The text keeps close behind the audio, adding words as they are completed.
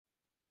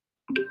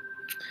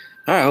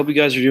All right, I hope you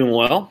guys are doing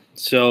well.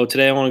 So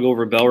today I want to go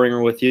over bell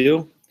ringer with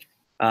you.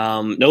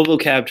 No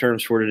vocab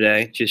terms for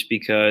today, just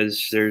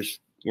because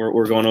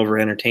we're going over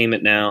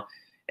entertainment now,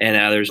 and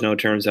there's no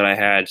terms that I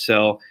had.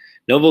 So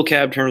no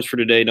vocab terms for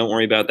today. Don't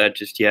worry about that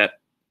just yet.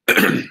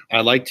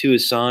 I'd like to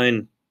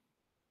assign,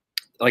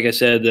 like I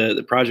said,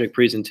 the project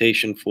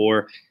presentation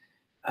for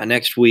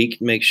next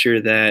week. Make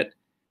sure that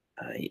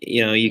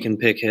you can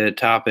pick a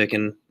topic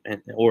and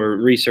or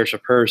research a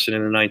person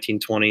in the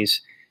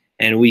 1920s,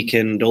 and we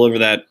can deliver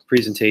that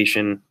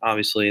presentation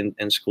obviously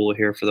in school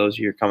here for those of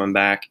you who are coming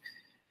back,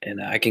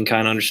 and I can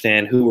kind of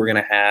understand who we're going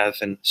to have,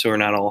 and so we're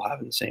not all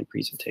having the same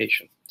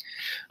presentation.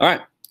 All right,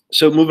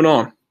 so moving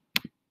on.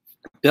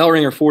 Bell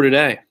ringer for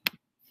today.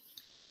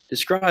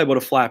 Describe what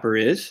a flapper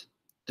is.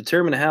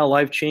 Determine how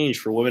life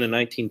changed for women in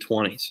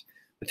 1920s.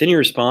 Within your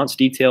response,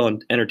 detail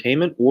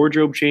entertainment,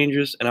 wardrobe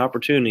changes, and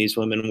opportunities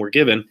women were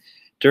given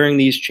during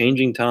these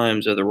changing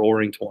times of the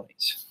roaring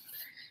 20s.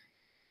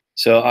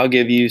 So I'll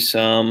give you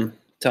some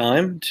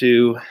time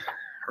to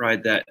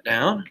write that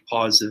down.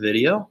 Pause the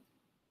video.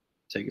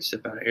 Take a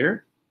sip out of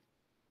here.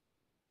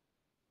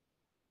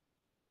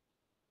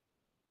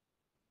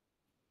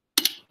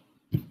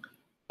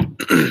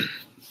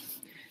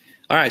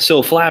 All right, so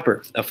a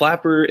flapper. A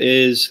flapper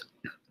is,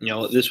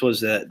 this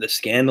was the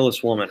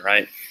scandalous woman,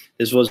 right?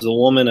 This was the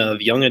woman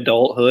of young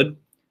adulthood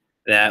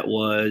that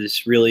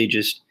was really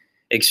just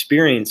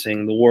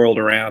experiencing the world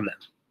around them.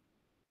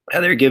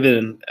 They're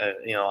given,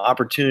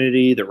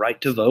 opportunity, the right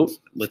to vote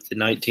with the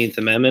 19th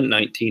Amendment,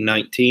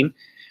 1919,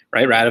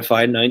 right,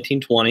 ratified in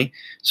 1920.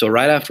 So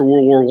right after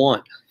World War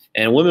I,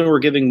 and women were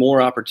given more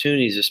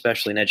opportunities,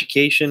 especially in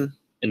education,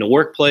 in the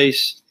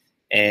workplace,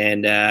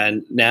 and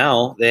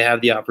now they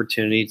have the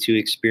opportunity to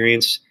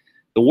experience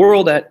the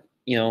world that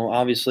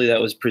obviously that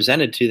was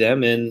presented to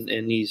them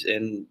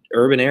in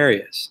urban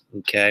areas.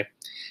 Okay,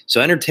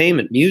 so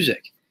entertainment,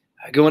 music,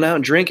 going out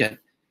and drinking.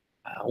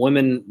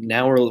 Women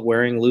now are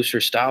wearing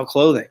looser style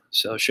clothing,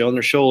 so showing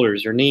their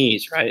shoulders, their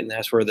knees, right? And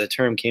that's where the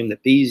term came, the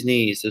bee's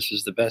knees. This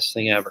was the best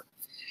thing ever.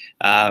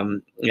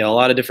 A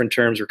lot of different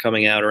terms were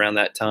coming out around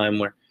that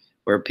time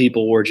where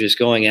people were just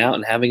going out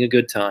and having a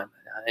good time,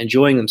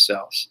 enjoying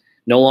themselves.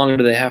 No longer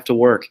do they have to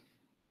work,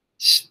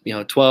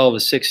 12 to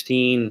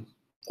 16,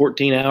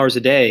 14 hours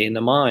a day in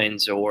the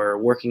mines or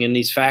working in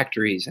these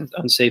factories in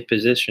unsafe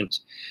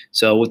positions.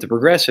 So with the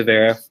progressive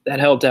era, that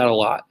helped out a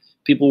lot.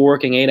 People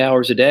working 8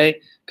 hours a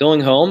day,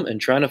 going home and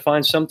trying to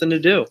find something to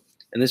do.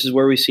 And this is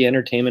where we see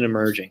entertainment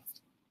emerging.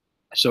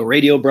 So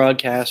radio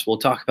broadcasts, we'll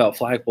talk about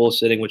flagpole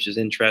sitting, which is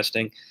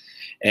interesting,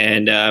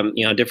 and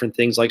different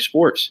things like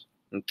sports.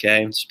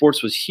 Okay,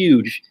 sports was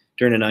huge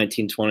during the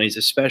 1920s,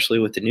 especially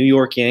with the New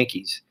York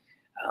Yankees,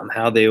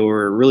 how they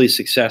were really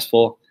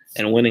successful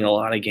and winning a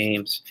lot of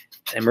games.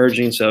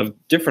 Emergence of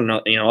different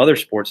other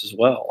sports as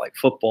well, like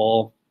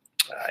football,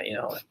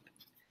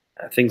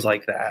 things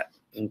like that.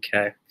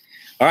 Okay.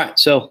 All right,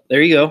 so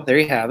there you go. There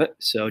you have it.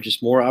 So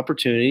just more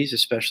opportunities,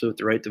 especially with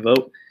the right to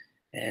vote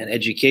and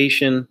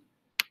education,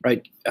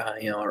 right?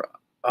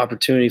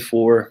 Opportunity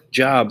for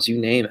jobs, you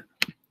name it.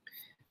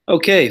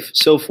 Okay,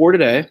 so for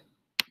today,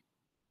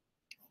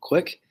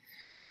 quick.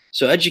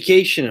 So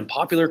education and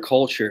popular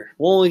culture.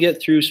 We'll only get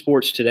through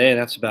sports today,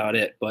 and that's about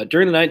it. But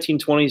during the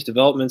 1920s,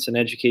 developments in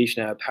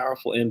education had a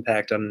powerful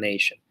impact on the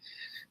nation.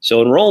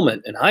 So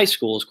enrollment in high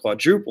schools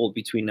quadrupled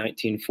between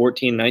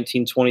 1914 and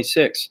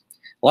 1926.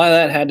 A lot of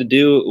that had to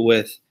do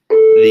with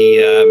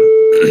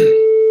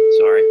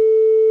sorry.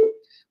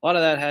 A lot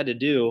of that had to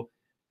do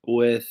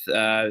with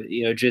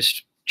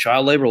just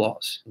child labor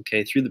laws.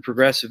 Okay, through the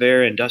progressive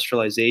era,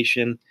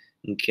 industrialization.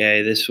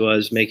 Okay, this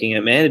was making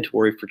it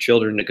mandatory for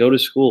children to go to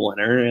school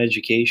and earn an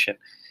education.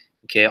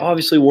 Okay,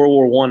 obviously World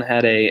War I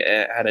had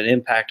an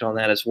impact on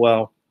that as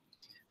well,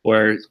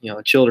 where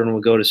children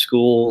would go to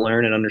school,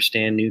 learn and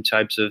understand new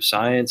types of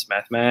science,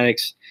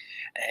 mathematics,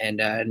 and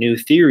new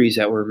theories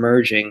that were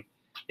emerging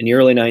in the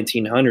early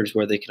 1900s,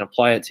 where they can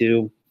apply it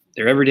to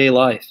their everyday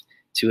life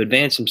to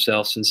advance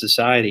themselves in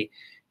society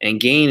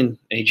and gain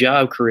a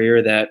job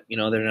career that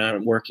they're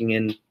not working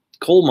in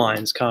coal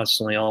mines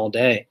constantly all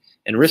day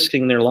and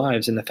risking their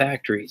lives in the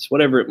factories,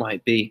 whatever it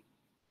might be.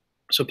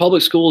 So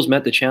public schools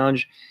met the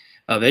challenge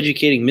of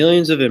educating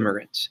millions of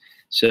immigrants.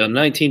 So in the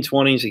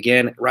 1920s,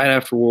 again, right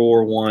after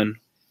World War I,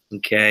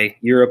 okay,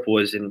 Europe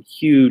was in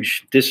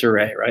huge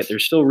disarray, right? They're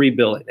still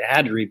rebuilding. They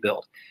had to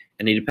rebuild,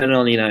 and they depended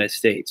on the United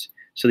States.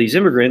 So these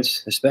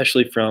immigrants,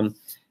 especially from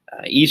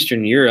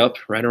Eastern Europe,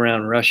 right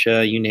around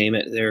Russia, you name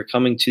it, they're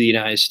coming to the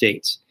United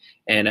States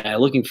and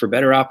looking for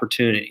better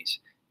opportunities,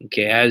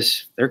 okay,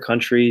 as their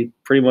country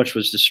pretty much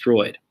was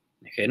destroyed.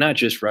 Okay, not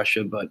just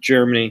Russia, but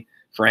Germany,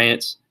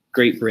 France,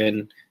 Great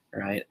Britain,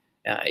 right?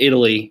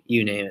 Italy,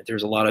 you name it.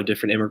 There's a lot of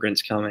different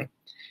immigrants coming.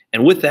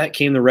 And with that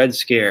came the Red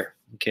Scare.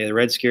 Okay, the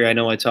Red Scare, I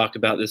know I talked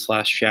about this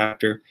last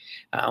chapter.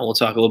 We'll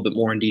talk a little bit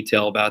more in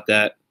detail about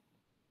that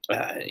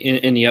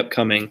in the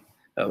upcoming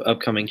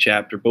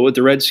chapter. But with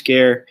the Red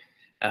Scare,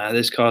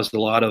 this caused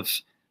a lot of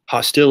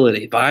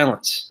hostility,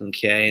 violence,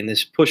 okay? And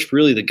this pushed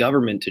really the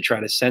government to try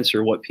to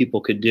censor what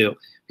people could do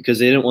because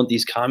they didn't want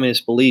these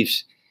communist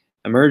beliefs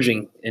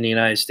emerging in the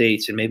United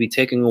States and maybe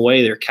taking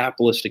away their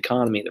capitalist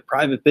economy, the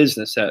private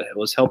business that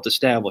was helped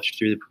establish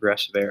through the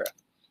Progressive Era.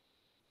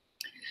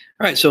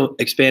 All right, so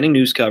expanding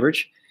news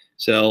coverage.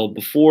 So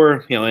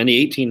before, in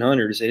the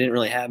 1800s, they didn't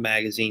really have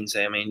magazines.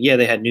 I mean, yeah,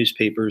 they had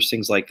newspapers,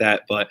 things like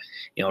that, but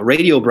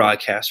radio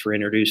broadcasts were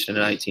introduced in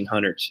the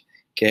 1900s.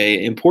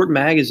 Okay, important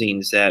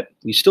magazines that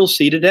we still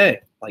see today,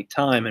 like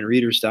Time and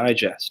Reader's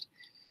Digest.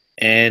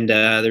 And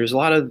there's a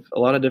lot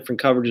of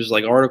different coverages,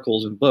 like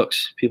articles and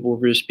books. People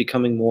were just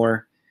becoming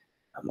more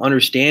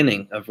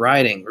understanding of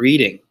writing,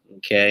 reading,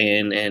 okay,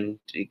 and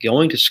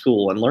going to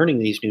school and learning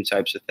these new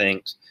types of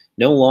things.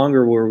 No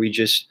longer were we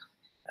just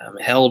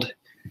held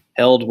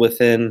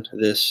within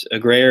this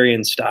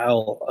agrarian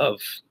style of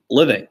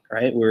living,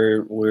 right?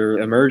 We're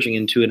emerging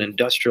into an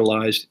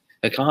industrialized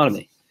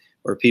economy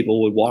where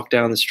people would walk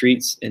down the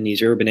streets in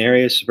these urban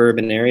areas,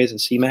 suburban areas,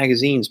 and see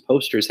magazines,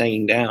 posters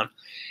hanging down.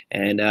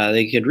 And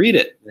they could read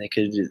it. They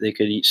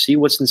could see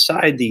what's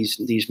inside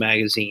these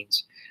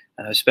magazines,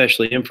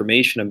 especially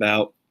information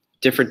about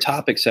different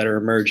topics that are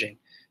emerging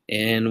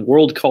in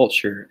world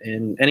culture,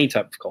 in any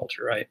type of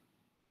culture, right?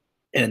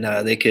 And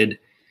they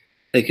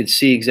could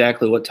see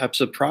exactly what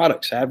types of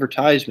products,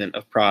 advertisement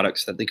of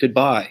products that they could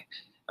buy,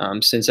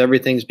 since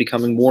everything's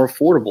becoming more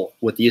affordable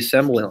with the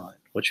assembly line,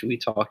 which we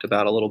talked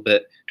about a little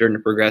bit during the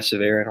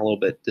Progressive Era and a little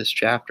bit this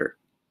chapter.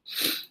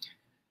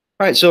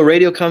 All right, so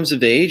radio comes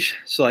of age.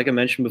 So like I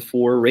mentioned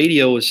before,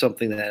 radio was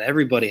something that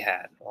everybody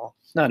had. Well,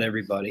 not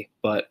everybody,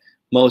 but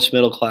most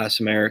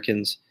middle-class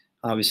Americans,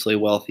 obviously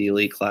wealthy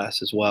elite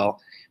class as well.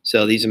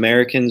 So these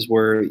Americans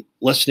were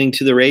listening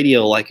to the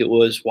radio like it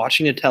was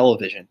watching a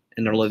television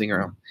in their living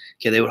room.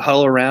 Okay, they would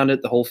huddle around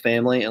it, the whole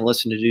family, and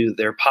listen to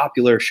their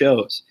popular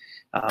shows.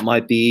 It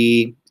might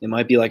be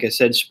like I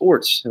said,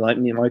 sports. It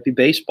might be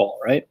baseball,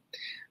 right?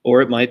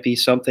 Or it might be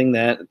something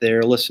that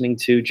they're listening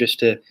to just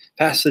to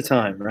pass the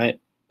time, right?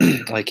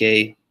 Like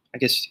I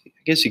guess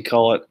you'd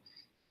call it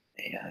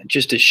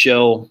just a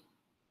show,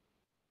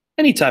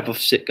 any type of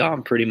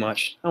sitcom, pretty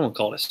much. I won't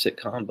call it a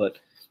sitcom, but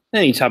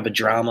any type of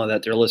drama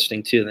that they're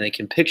listening to, and they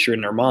can picture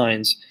in their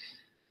minds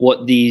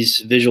what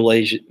these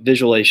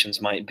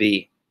visualizations might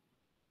be.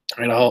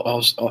 And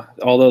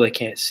although they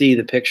can't see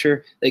the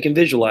picture, they can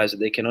visualize it.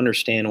 They can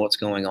understand what's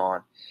going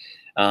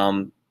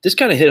on. This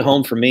kind of hit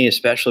home for me,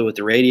 especially with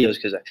the radios,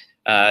 because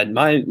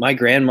my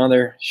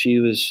grandmother, she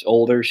was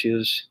older.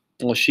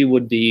 She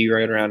would be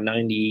right around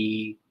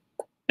 90,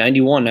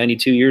 91,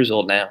 92 years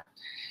old now.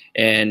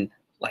 And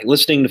like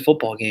listening to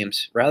football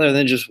games, rather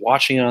than just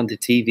watching it on the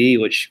TV,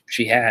 which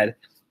she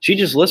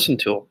just listened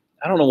to them.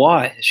 I don't know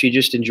why. She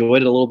just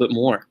enjoyed it a little bit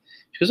more.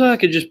 She goes, I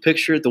could just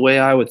picture it the way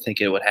I would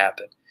think it would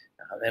happen.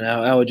 And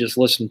I would just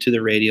listen to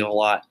the radio a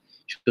lot.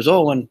 She goes,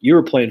 when you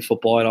were playing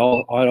football,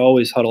 I'd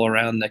always huddle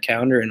around the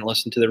counter and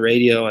listen to the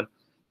radio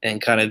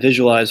and kind of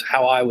visualize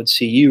how I would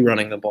see you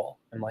running the ball.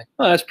 I'm like,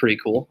 that's pretty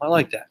cool. I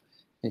like that.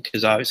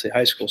 Because obviously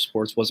high school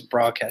sports wasn't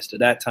broadcast at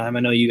that time. I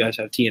know you guys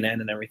have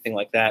TNN and everything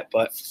like that,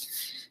 but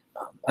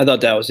I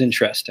thought that was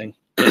interesting.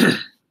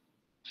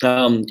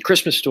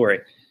 Christmas Story.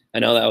 I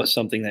know that was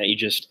something that you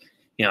just,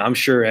 I'm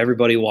sure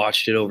everybody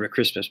watched it over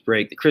Christmas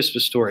break. The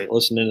Christmas Story,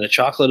 listening to the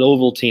chocolate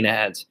Ovaltine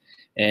ads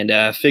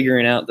and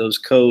figuring out those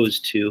codes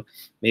to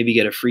maybe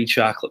get a free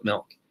chocolate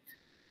milk,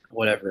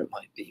 whatever it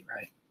might be,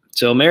 right?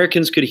 So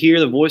Americans could hear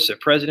the voice of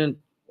president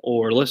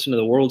or listen to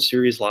the World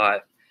Series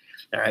live.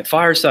 All right,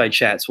 fireside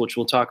chats, which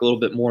we'll talk a little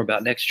bit more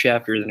about next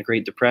chapter in the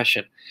Great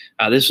Depression.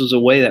 This was a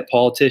way that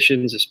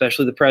politicians,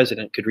 especially the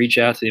president, could reach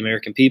out to the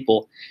American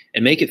people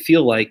and make it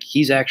feel like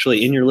he's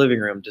actually in your living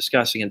room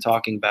discussing and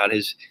talking about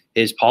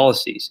his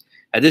policies.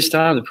 At this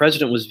time, the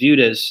president was viewed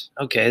as,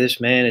 okay,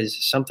 this man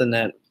is someone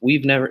that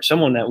we've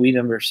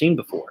never seen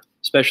before,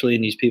 especially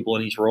in these people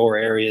in these rural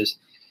areas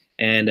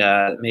and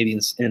maybe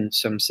in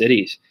some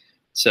cities.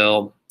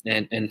 So,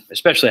 and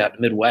especially out in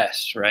the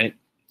Midwest, right,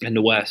 in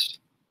the West.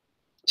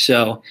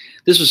 So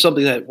this was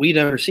something that we'd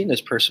never seen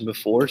this person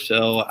before.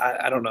 So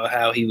I don't know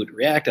how he would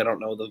react. I don't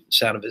know the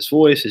sound of his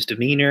voice, his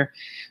demeanor,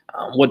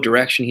 what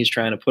direction he's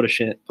trying to put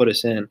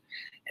us in.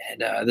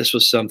 And this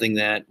was something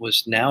that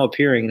was now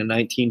appearing in the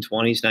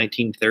 1920s,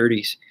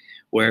 1930s,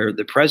 where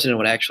the president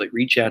would actually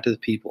reach out to the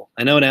people.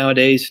 I know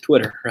nowadays,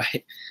 Twitter,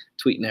 right?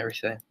 Tweeting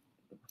everything.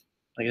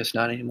 I guess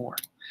not anymore.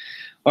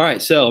 All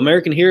right, so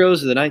American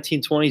heroes of the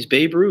 1920s,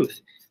 Babe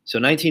Ruth. So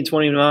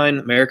 1929,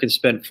 Americans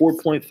spent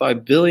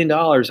 $4.5 billion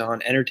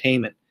on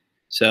entertainment.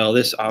 So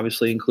this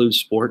obviously includes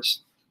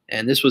sports.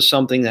 And this was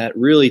something that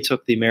really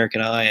took the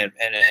American eye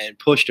and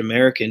pushed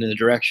America in the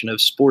direction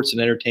of sports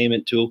and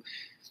entertainment to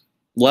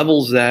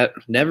levels that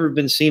never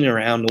been seen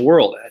around the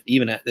world,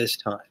 even at this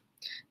time.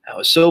 It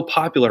was so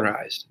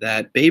popularized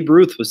that Babe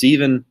Ruth was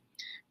even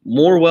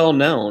more well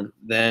known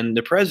than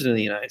the president of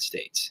the United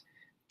States.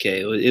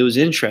 Okay, it was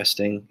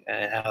interesting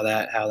how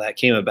that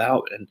came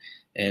about,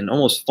 and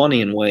almost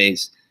funny in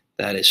ways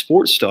that a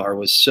sports star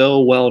was so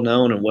well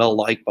known and well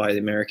liked by the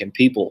American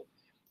people,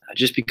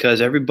 just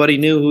because everybody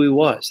knew who he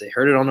was. They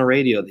heard it on the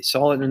radio, they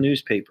saw it in the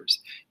newspapers.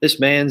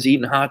 This man's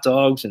eating hot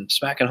dogs and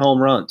smacking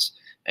home runs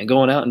and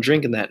going out and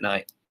drinking that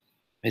night.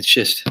 It's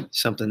just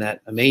something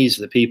that amazed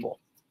the people.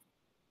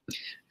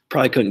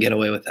 Probably couldn't get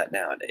away with that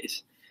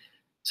nowadays.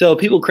 So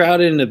people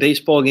crowded into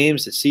baseball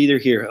games to see their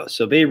hero.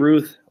 So Babe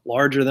Ruth,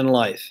 larger than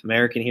life,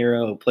 American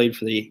hero who played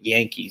for the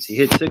Yankees. He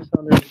hit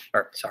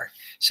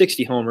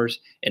 60 homers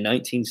in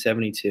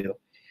 1972.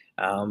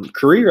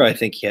 Career, I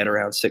think he had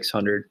around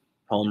 600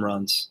 home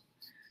runs.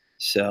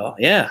 So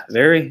yeah,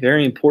 very,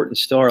 very important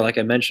star. Like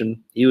I mentioned,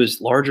 he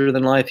was larger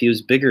than life. He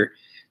was bigger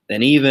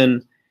than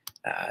even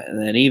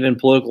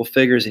political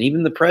figures and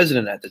even the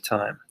president at the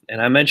time.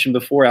 And I mentioned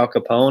before Al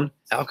Capone.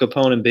 Al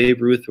Capone and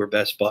Babe Ruth were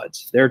best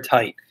buds. They're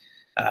tight.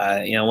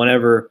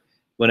 Whenever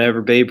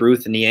Babe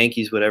Ruth and the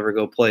Yankees would ever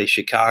go play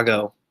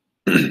Chicago,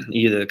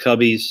 either the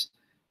Cubbies,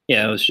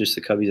 yeah, it was just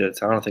the Cubbies at the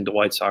time. I don't think the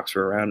White Sox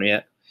were around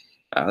yet.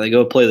 They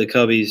go play the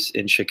Cubbies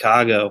in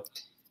Chicago.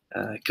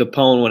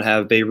 Capone would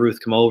have Babe Ruth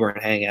come over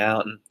and hang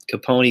out, and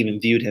Capone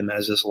even viewed him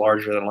as this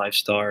larger-than-life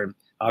star. And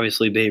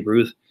obviously, Babe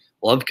Ruth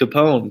loved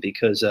Capone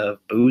because of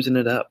boozing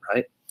it up,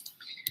 right?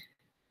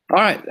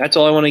 All right, that's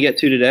all I want to get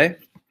to today.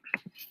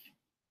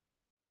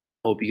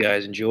 Hope you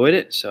guys enjoyed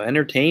it. So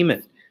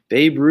entertainment,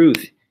 Babe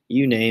Ruth,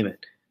 you name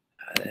it.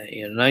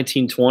 The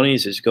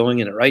 1920s is going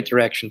in the right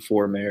direction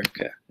for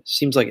America. It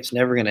seems like it's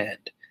never going to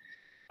end.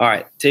 All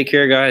right, take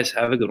care, guys.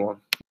 Have a good one.